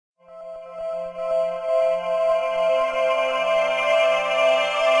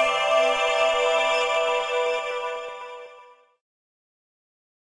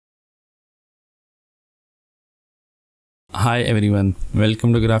Hi everyone,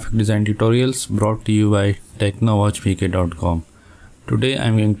 welcome to Graphic Design Tutorials brought to you by technowatchpk.com. Today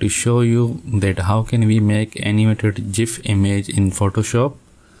I'm going to show you that how can we make animated GIF image in Photoshop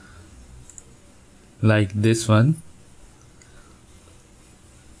like this one.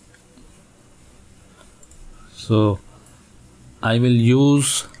 So I will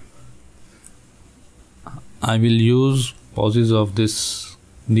use poses of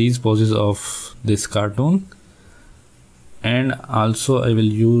these poses of this cartoon, and also I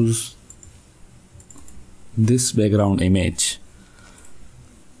will use this background image.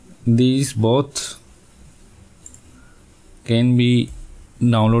 These both can be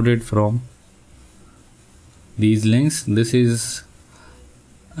downloaded from these links. This is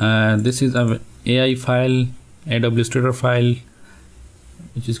a AI file, Adobe Illustrator file,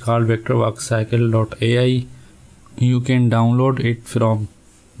 which is called vectorworkcycle.ai. You can download it from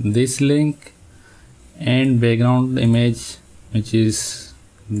this link, and background image, which is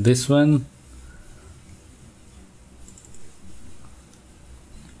this one,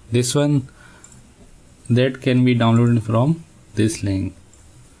 that can be downloaded from this link.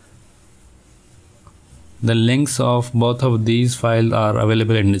 The links of both of these files are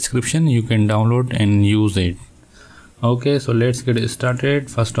available in description. You can download and use it. Okay, so let's get started.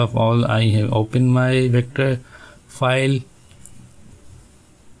 First of all, I have opened my vector file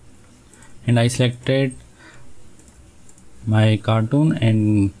and I selected my cartoon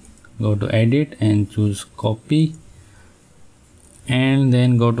and go to edit and choose copy, and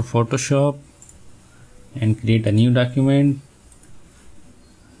then go to Photoshop and create a new document.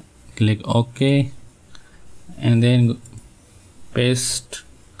 Click OK, and then paste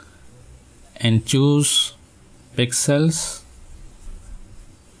and choose pixels.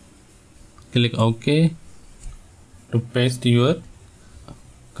 Click OK to paste your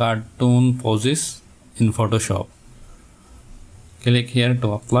cartoon poses in Photoshop. Click here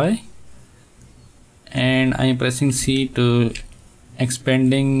to apply, and I am pressing C to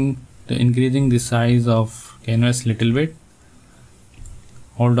increasing the size of canvas little bit.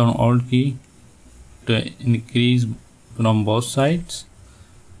 Hold down Alt key to increase from both sides,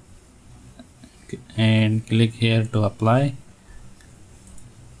 and click here to apply.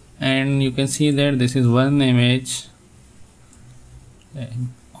 And you can see that this is one image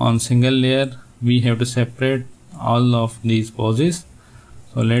on single layer. We have to separate all of these poses.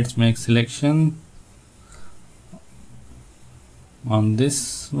 So let's make selection on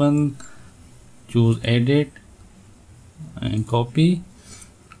this one, choose edit and copy,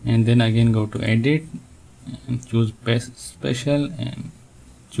 and then again go to edit and choose paste special and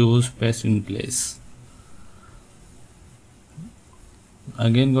choose paste in place.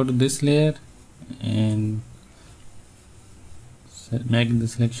 Again go to this layer and make the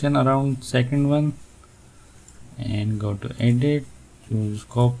selection around second one, and go to edit, choose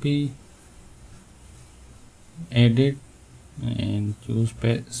copy, edit and choose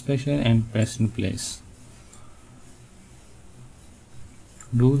special and paste in place.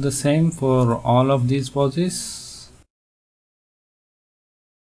 Do the same for all of these poses.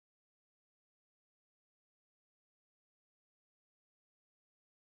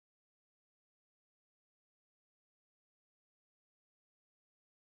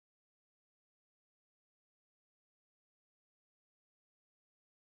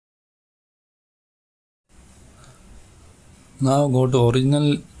 Now go to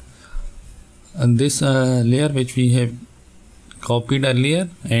original, this layer which we have copied earlier,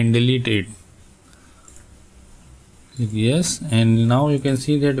 and delete it. Click yes, and now you can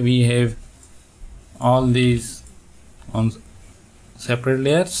see that we have all these on separate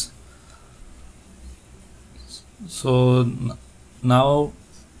layers. So now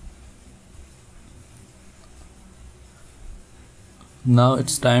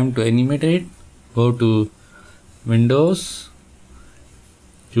it's time to animate it. Go to Windows,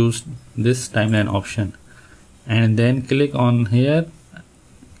 choose this timeline option, and then click on here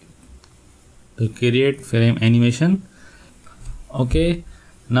to create frame animation. Okay,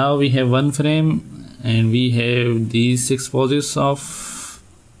 now we have one frame and we have these 6 poses of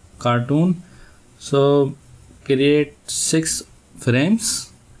cartoon. So create 6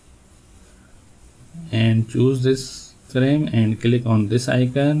 frames and choose this frame and click on this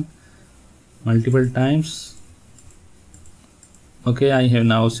icon multiple times. Okay, I have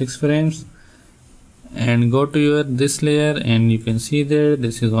now 6 frames, and go to this layer, and you can see there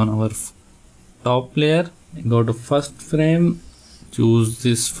this is on our top layer. Go to first frame, choose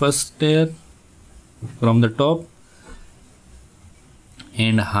this first layer from the top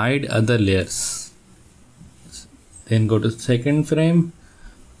and hide other layers. Then go to second frame,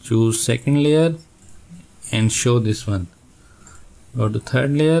 choose second layer and show this one. go to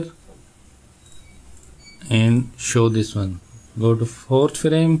third layer and show this one. Go to fourth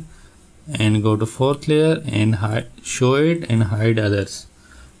frame and go to fourth layer and show it and hide others.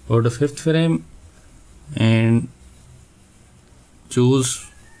 Go to fifth frame and choose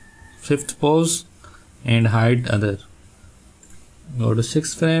fifth pose and hide other. Go to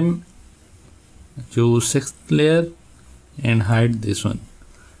sixth frame, choose sixth layer and hide this one.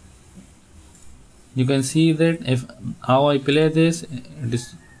 You can see that if how I play this, it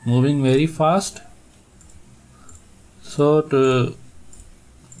is moving very fast. So to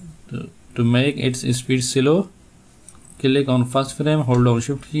make its speed slow, click on first frame, hold down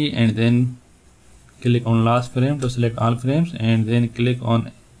shift key and then click on last frame to select all frames, and then click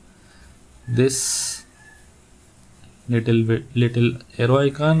on this little arrow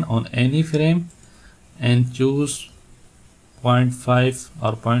icon on any frame and choose 0.5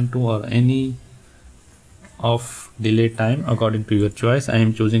 or 0.2 or any of delay time according to your choice. I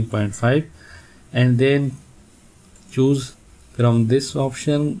am choosing 0.5, and then choose from this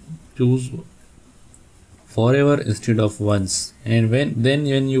option, choose forever instead of once, and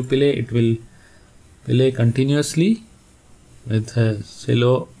when you play, it will play continuously with a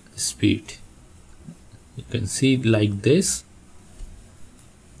slow speed. You can see like this.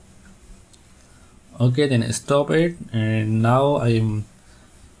 Okay, then stop it, and now I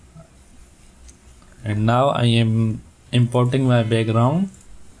am importing my background,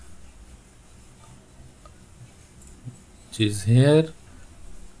 which is here.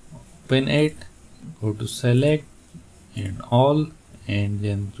 Open it, go to select and all, and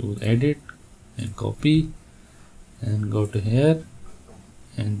then choose edit and copy, and go to here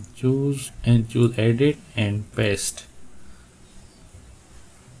and choose edit and paste.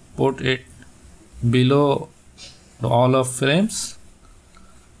 Put it below all of frames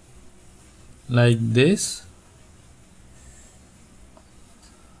like this.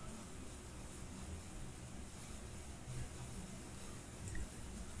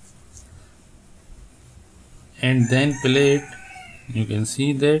 And then play it. You can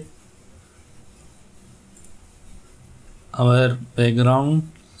see that our background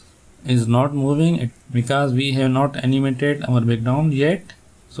is not moving because we have not animated our background yet.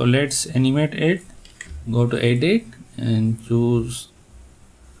 So let's animate it. Go to edit and choose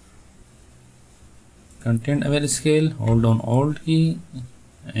content aware scale, hold down alt key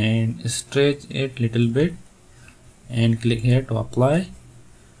and stretch it little bit and click here to apply.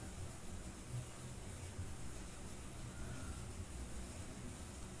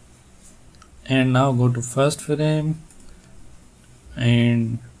 And now go to first frame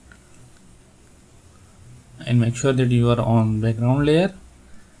and make sure that you are on background layer,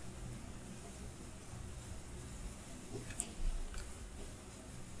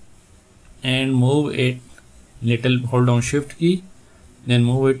 and move it little, hold down shift key, then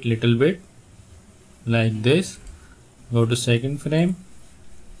move it little bit like this. Go to second frame,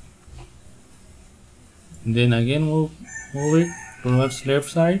 then again move it towards left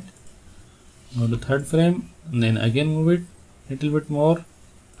side. Go to third frame and then again move it little bit more,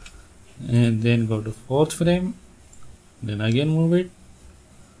 and then go to fourth frame, then again move it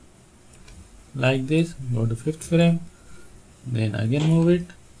like this. Go to fifth frame, then again move it,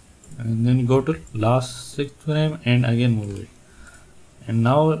 and then go to last sixth frame and again move it. And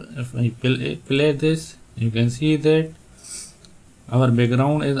now if I play this, you can see that our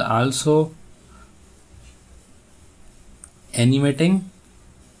background is also animating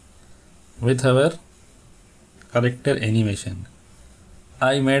with our character animation.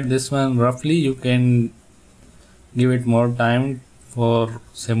 I made this one roughly. You can give it more time for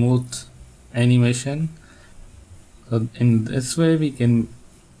smooth animation. So in this way we can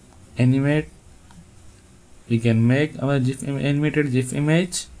animate, we can make our animated GIF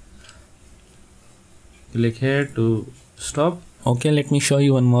image. Click here to stop. Okay, let me show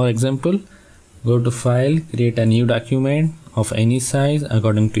you one more example. Go to file, create a new document of any size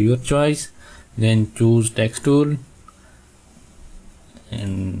according to your choice, then choose text tool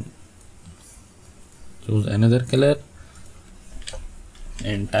and choose another color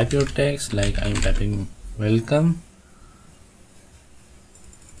and type your text, like I am typing welcome,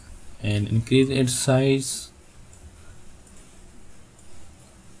 and increase its size.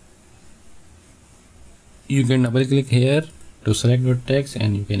 You can double click here to select your text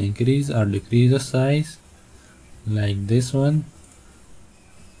and you can increase or decrease the size like this one,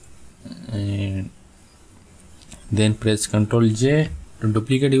 and then press Ctrl J to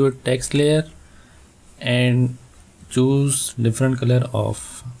duplicate your text layer and choose different color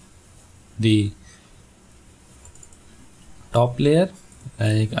of the top layer.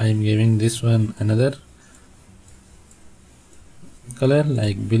 Like I am giving this one another color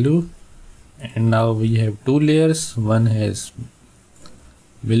like blue, and now we have two layers, one has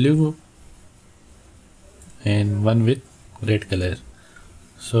blue and one with red color.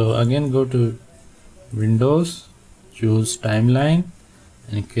 So again go to Windows, choose timeline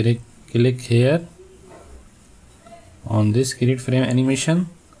and click here on this create frame animation.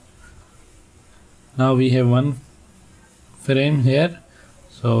 Now we have one frame here,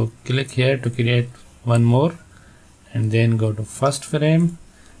 so click here to create one more, and then go to first frame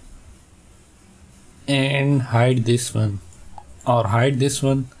and hide this one, or hide this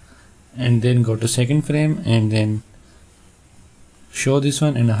one, and then go to second frame and then show this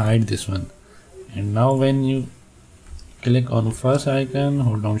one and hide this one. And now when you click on first icon,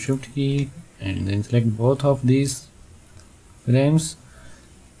 hold down shift key and then select both of these frames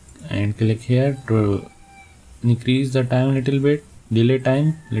and click here to increase the time little bit, delay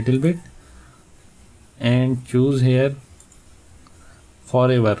time little bit, and choose here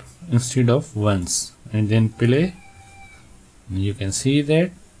forever instead of once, and then play. You can see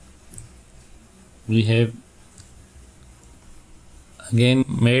that we have again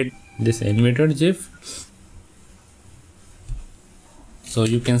made this animated GIF. So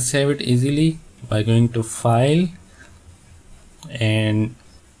you can save it easily by going to file, and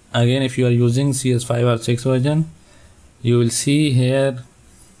again if you are using CS5 or 6 version, you will see here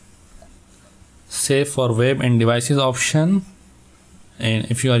save for web and devices option,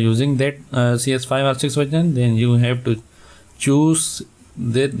 and if you are using that CS5 or 6 version, then you have to choose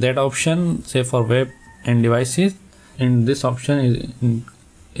that option, save for web and devices, and this option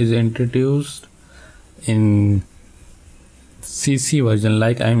is introduced in CC version.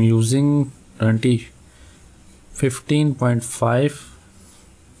 Like I'm using 2015.5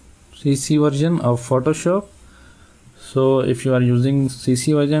 CC version of Photoshop. So if you are using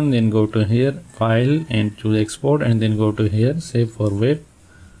CC version, then go to here file and choose export, and then go to here save for web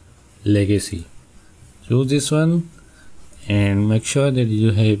legacy. Choose this one and make sure that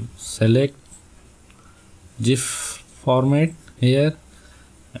you have select GIF format here,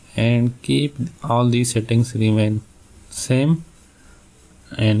 and keep all these settings remain same,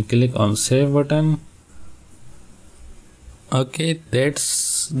 and click on save button. Okay,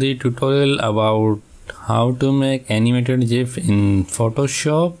 that's the tutorial about how to make animated GIF in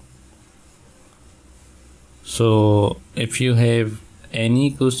Photoshop. So if you have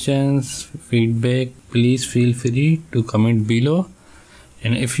any questions, feedback, please feel free to comment below,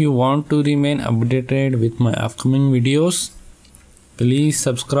 and if you want to remain updated with my upcoming videos, please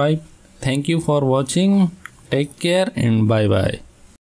subscribe. Thank you for watching. Take care and bye bye.